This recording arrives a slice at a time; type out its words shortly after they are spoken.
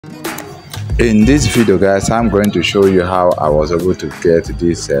In this video guys, I'm going to show you how I was able to get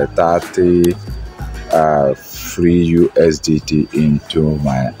this 30 free USDT into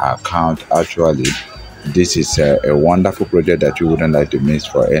my account. Actually, this is a wonderful project that you wouldn't like to miss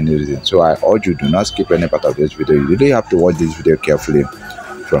for any reason. So I urge you, do not skip any part of this video. You really have to watch this video carefully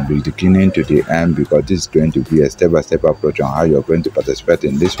from the beginning to the end, because this is going to be a step-by-step approach on how you're going to participate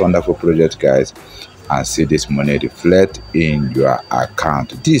in this wonderful project guys, and see this money reflect in your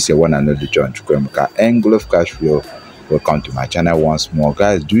account. This is a one and only John Chukwemeka, Angle of Cash Flow. Welcome to my channel once more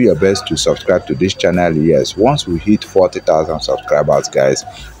guys. Do your best to subscribe to this channel. Yes, once we hit 40,000 subscribers guys,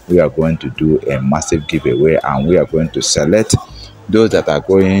 we are going to do a massive giveaway, and we are going to select those that are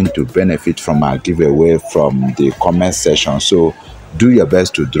going to benefit from our giveaway from the comment section. So do your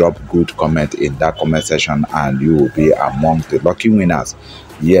best to drop good comment in that comment section, and you will be among the lucky winners.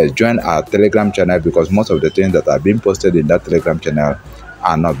 Yes, join our Telegram channel, because most of the things that are being posted in that Telegram channel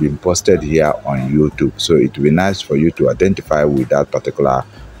are not being posted here on YouTube. So it will be nice for you to identify with that particular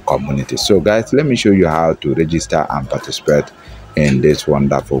community. So guys, let me show you how to register and participate in this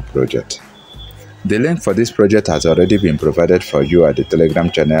wonderful project. The link for this project has already been provided for you at the Telegram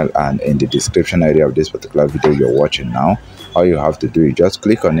channel and in the description area of this particular video you're watching now. All you have to do is just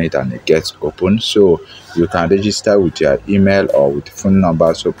click on it and it gets open. So you can register with your email or with phone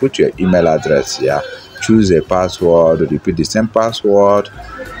number. So put your email address here, choose a password, repeat the same password,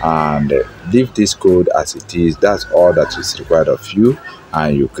 and leave this code as it is. That's all that is required of you,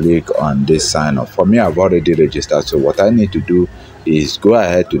 and you click on this sign up. For me, I've already registered, so what I need to do is go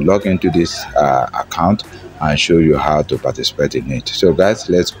ahead to log into this account and show you how to participate in it. So guys,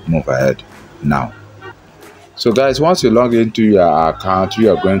 let's move ahead now. So guys, once you log into your account,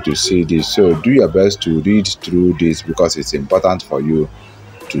 you are going to see this. So do your best to read through this, because it's important for you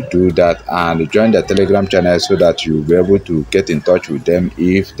to do that, and join the Telegram channel so that you'll be able to get in touch with them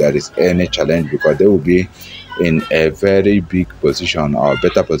if there is any challenge, because they will be in a very big position or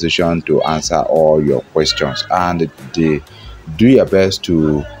better position to answer all your questions. And do your best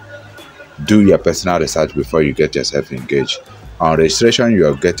to do your personal research before you get yourself engaged. On registration, you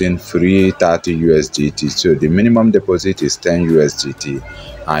are getting free 30 USDT. So the minimum deposit is 10 USDT,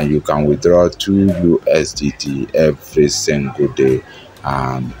 and you can withdraw 2 USDT every single day.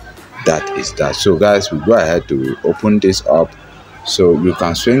 And that is that. So guys, we go ahead to open this up so you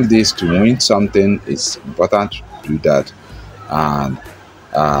can swing this to win something. It's important to do that. And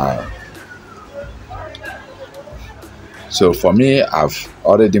so for me, I've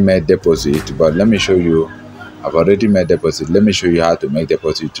already made deposit, but let me show you. I've already made deposit. Let me show you how to make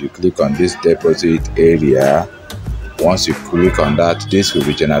deposit. You click on this deposit area. Once you click on that, this will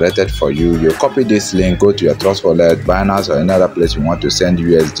be generated for you. You copy this link, go to your Trust Wallet, Binance, or any other place you want to send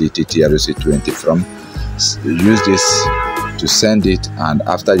USDT TRC20 from. Use this to send it, and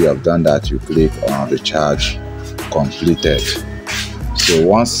after you have done that, you click on recharge completed. So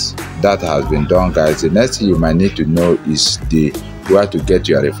once that has been done guys, the next thing you might need to know is where to get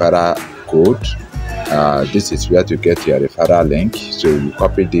your referral code. This is where to get your referral link. So you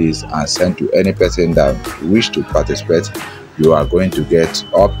copy this and send to any person that wish to participate. You are going to get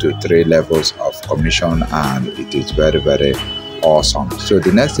up to 3 levels of commission, and it is very, very awesome. So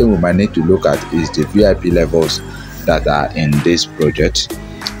the next thing we might need to look at is the VIP levels that are in this project.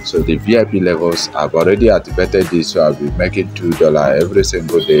 So the VIP levels, I've already activated this, so I'll be making $2 every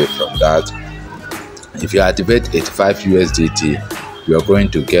single day from that. If you activate 85 USDT, you are going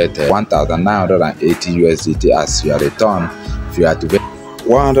to get 1,980 USDT as your return. If you activate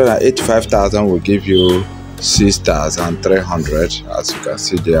 185,000, will give you 6,300, as you can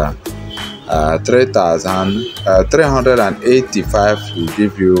see there. 3,385 will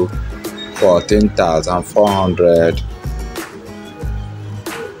give you 14,400.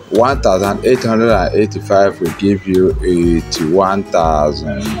 1,885 will give you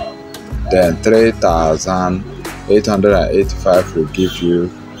 81,000. Then 3,885 will give you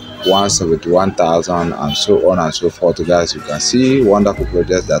 171,000, and so on and so forth. Guys, you can see wonderful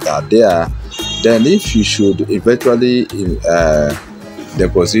projects that are there. Then if you should eventually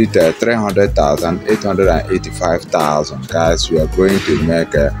deposit 300,000, 885,000 guys, you are going to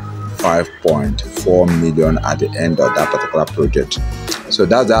make 5.4 million at the end of that particular project. So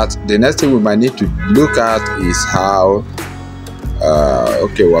that's that. The next thing we might need to look at is how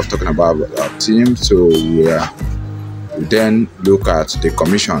okay, we're talking about our team, so we then look at the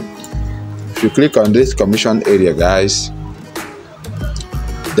commission. If you click on this commission area guys,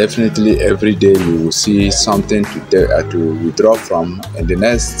 definitely every day you will see something to withdraw from. In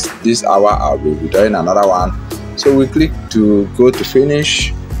this hour I'll be withdrawing another one. So we click to go to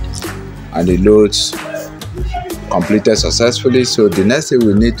finish, and it loads completed successfully. So the next thing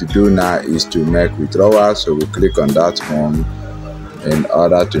we need to do now is to make withdrawal. So we click on that one in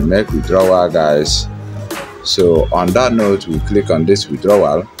order to make withdrawal, guys. So on that note, we click on this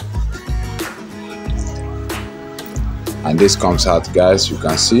withdrawal and this comes out, guys. You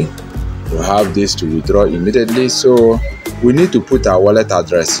can see we have this to withdraw immediately. So we need to put our wallet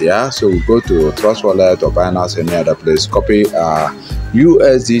address here. So we go to Trust Wallet or Binance, any other place, copy our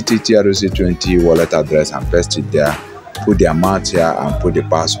USDT TRC20 wallet address and paste it there. Put the amount here and put the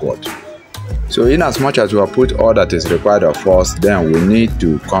password. So in as much as we have put all that is required of us, then we need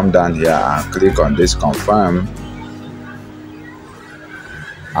to come down here and click on this confirm.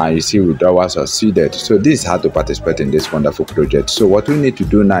 And you see withdrawal succeeded. So this is how to participate in this wonderful project. So what we need to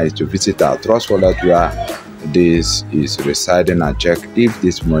do now is to visit our Trust Wallet where this is residing and check if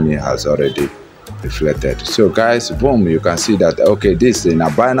this money has already reflected. So guys, boom, you can see that, okay, this in our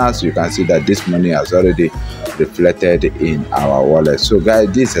Binance, you can see that this money has already reflected in our wallet. So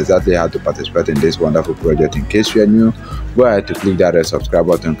guys, this is exactly how to participate in this wonderful project. In case you are new, go ahead to click that red subscribe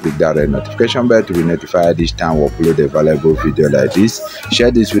button, click that red notification bell to be notified each time we upload a valuable video like this.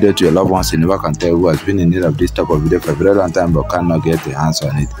 Share this video to your loved ones in never can tell who has been in need of this type of video for a very long time but cannot get their hands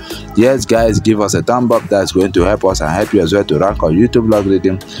on it. Yes guys, give us a thumb up. That's going to help us and help you as well to rank our YouTube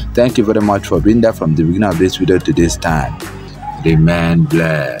algorithm. Thank you very much for being there from the beginning of this video to this time. Remain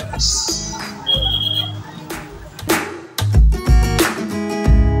blessed.